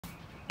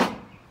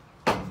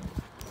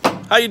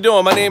How you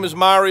doing? My name is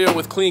Mario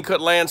with Clean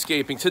Cut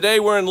Landscaping. Today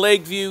we're in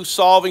Lakeview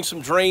solving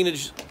some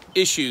drainage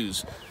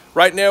issues.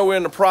 Right now we're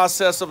in the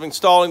process of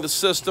installing the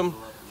system.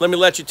 Let me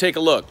let you take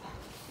a look.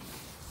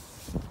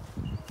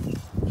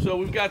 So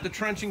we've got the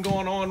trenching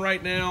going on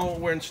right now.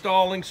 We're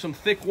installing some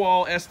thick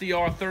wall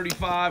SDR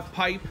 35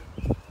 pipe.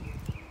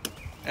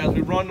 As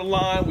we run the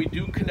line, we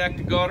do connect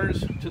the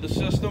gutters to the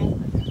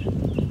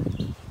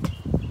system.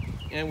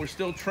 And we're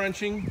still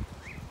trenching.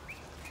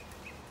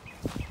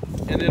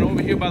 And then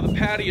over here by the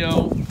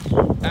patio,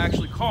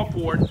 actually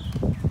carport,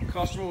 the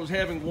customer was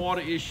having water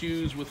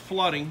issues with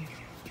flooding.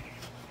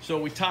 So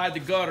we tied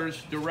the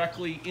gutters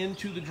directly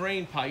into the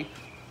drain pipe.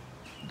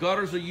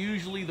 Gutters are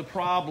usually the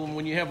problem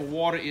when you have a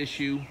water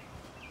issue.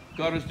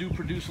 Gutters do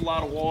produce a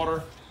lot of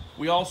water.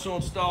 We also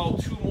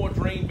installed 2 more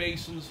drain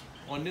basins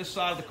on this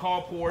side of the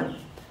carport.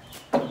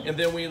 And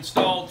then we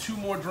installed 2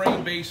 more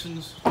drain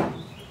basins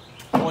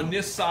on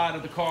this side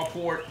of the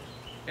carport.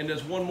 And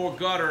there's 1 more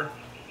gutter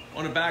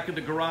on the back of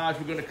the garage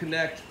we're going to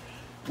connect.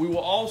 We will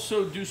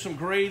also do some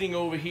grading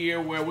over here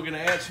where we're going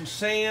to add some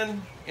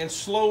sand and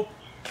slope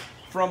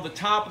from the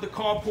top of the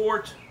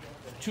carport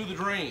to the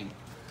drain.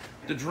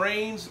 The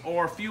drains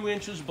are a few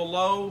inches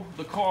below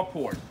the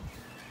carport.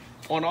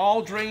 On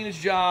all drainage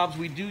jobs,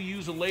 we do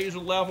use a laser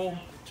level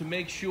to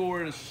make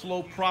sure it is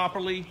sloped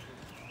properly.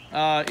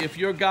 If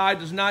your guy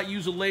does not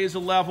use a laser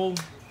level,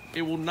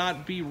 it will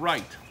not be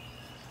right.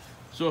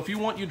 So if you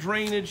want your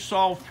drainage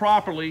solved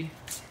properly,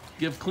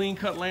 give Clean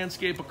Cut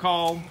Landscape a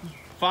call,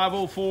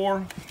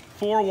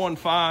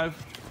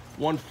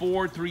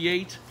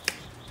 504-415-1438,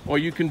 or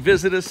you can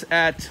visit us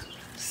at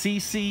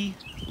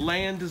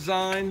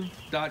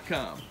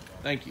cclanddesign.com.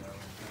 Thank you.